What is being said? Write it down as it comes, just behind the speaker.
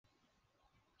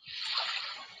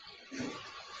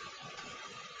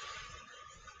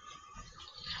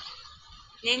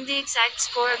Name the exact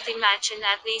score of the match and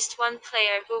at least one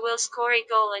player who will score a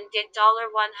goal and get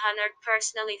 $100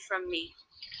 personally from me.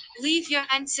 Leave your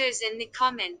answers in the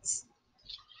comments.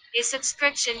 A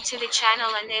subscription to the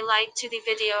channel and a like to the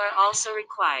video are also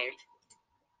required.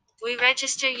 We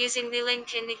register using the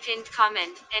link in the pinned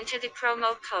comment, enter the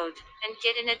promo code, and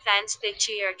get an advance bid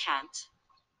to your account.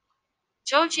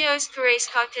 Georgios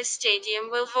Karaiskakis Stadium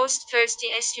will host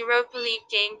Thursday's Europa League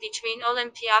game between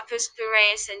Olympiacos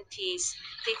Piraeus and PES.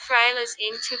 The Frylas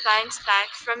aim to bounce back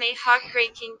from a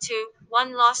heartbreaking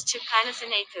 2-1 loss to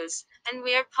Panathinaikos, and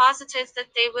we are positive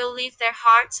that they will leave their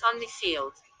hearts on the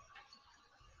field.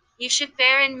 You should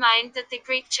bear in mind that the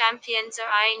Greek champions are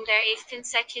eyeing their 8th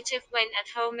consecutive win at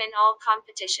home in all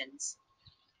competitions.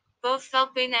 Both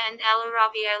Valbuena and El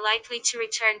Arabi are likely to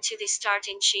return to the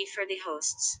starting sheet for the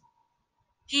hosts.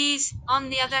 PES, on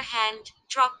the other hand,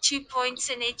 dropped 2 points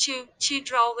in a 2-2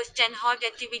 draw with Den Haag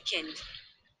at the weekend.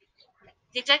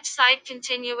 The Dutch side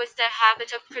continue with their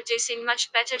habit of producing much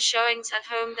better showings at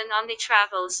home than on the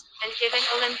travels, and given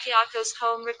Olympiacos'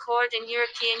 home record in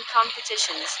European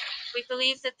competitions, we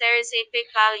believe that there is a big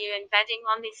value in betting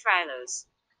on the Frylos.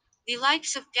 The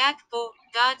likes of Gakpo,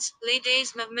 Gods,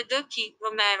 Ledesma, Maduki,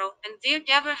 Romero, and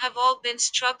Viergever have all been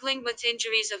struggling with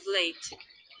injuries of late.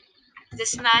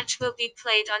 This match will be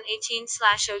played on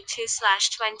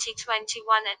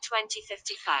 18/02/2021 at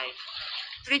 20:55.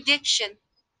 Prediction: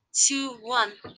 2-1.